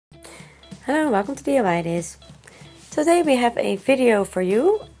Hello, welcome to DIY Ideas. Today we have a video for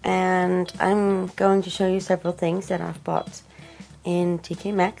you, and I'm going to show you several things that I've bought in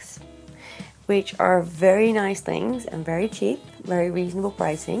TKMaxx, which are very nice things and very cheap, very reasonable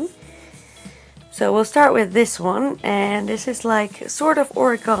pricing. So we'll start with this one, and this is like sort of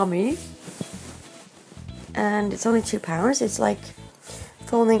origami, and it's only £2. It's like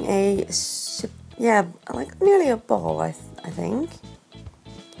folding like nearly a ball, I think.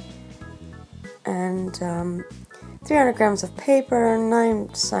 And 300 grams of paper, 9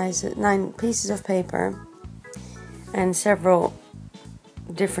 pieces of paper, and several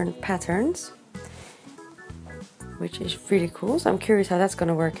different patterns, which is really cool. So I'm curious how that's going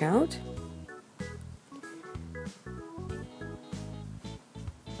to work out.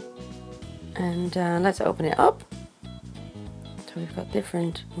 And let's open it up. So we've got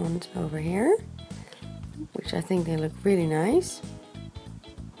different ones over here, which I think they look really nice.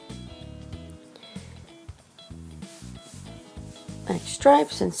 Like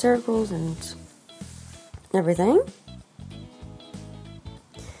stripes and circles and everything.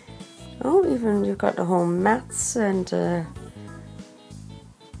 Oh, even you've got the whole maths and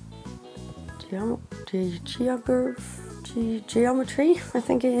geometry, I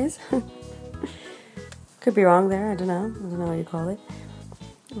think it is. Could be wrong there, I don't know what you call it.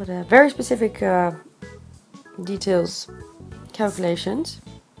 But very specific details, calculations.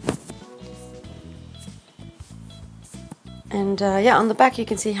 And on the back you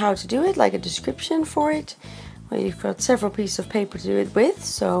can see how to do it, like a description for it. Well, you've got several pieces of paper to do it with,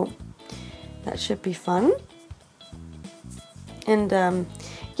 so that should be fun. And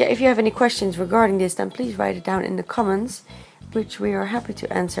if you have any questions regarding this, then please write it down in the comments, which we are happy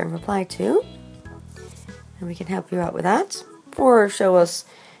to answer and reply to. And we can help you out with that. Or show us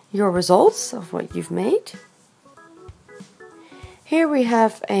your results of what you've made. Here we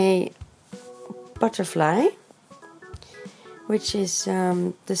have a butterfly, which is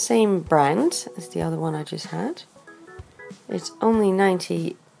the same brand as the other one I just had. It's only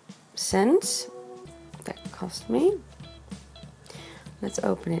 90 cents. That cost me. Let's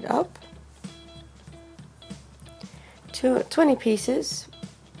open it up. 20 pieces,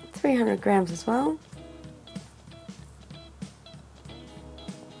 300 grams as well.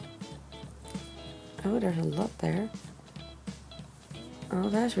 Oh, there's a lot there. Oh,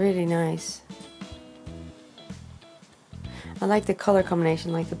 that's really nice. I like the color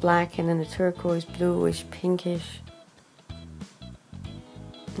combination, like the black and then the turquoise, bluish, pinkish.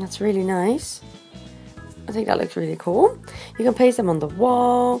 That's really nice. I think that looks really cool. You can place them on the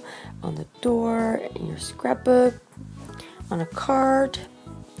wall, on the door, in your scrapbook, on a card,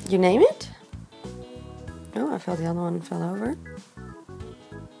 you name it. Oh, I felt the other one fell over.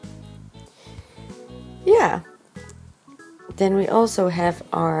 Yeah. Then we also have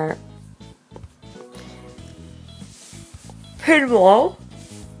our pinball,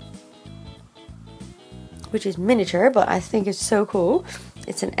 which is miniature, but I think it's so cool.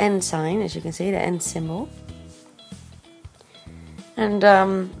 It's an N sign, as you can see, the N symbol. And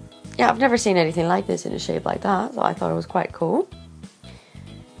I've never seen anything like this in a shape like that, so I thought it was quite cool.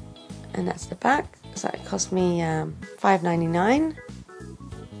 And that's the back. So it cost me $5.99.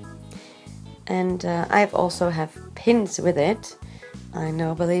 And I also have pins with it. I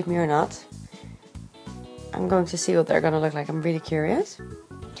know, believe me or not. I'm going to see what they're going to look like. I'm really curious.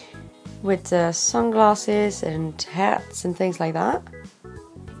 With sunglasses and hats and things like that.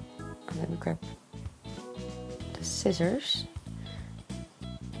 And let me grab the scissors.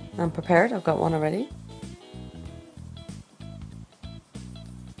 I'm prepared. I've got one already.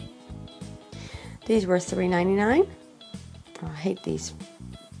 These were $3.99. Oh, I hate these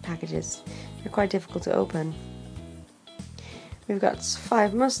packages. They're quite difficult to open. We've got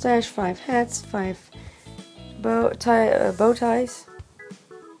 5 mustache, 5 hats, 5 bow ties,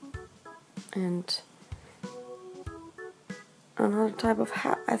 and another type of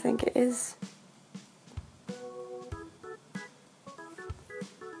hat, I think it is,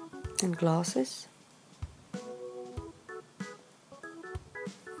 and glasses.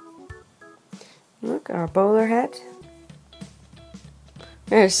 Look, our bowler hat.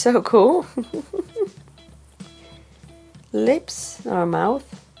 They're so cool. Lips, our mouth.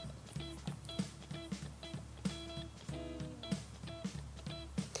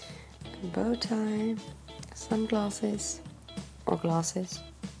 Bow tie, sunglasses or glasses.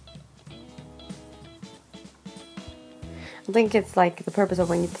 I think it's like the purpose of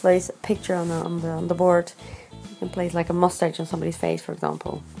when you place a picture on the board, you can place like a mustache on somebody's face, for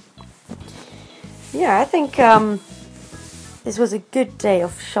example. Yeah, I think this was a good day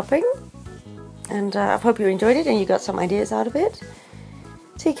of shopping, and I hope you enjoyed it and you got some ideas out of it.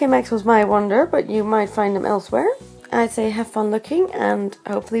 TKMaxx was my wonder, but you might find them elsewhere. I'd say have fun looking, and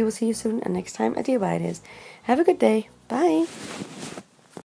hopefully we'll see you soon. And next time, adieu, bye it is. Have a good day. Bye.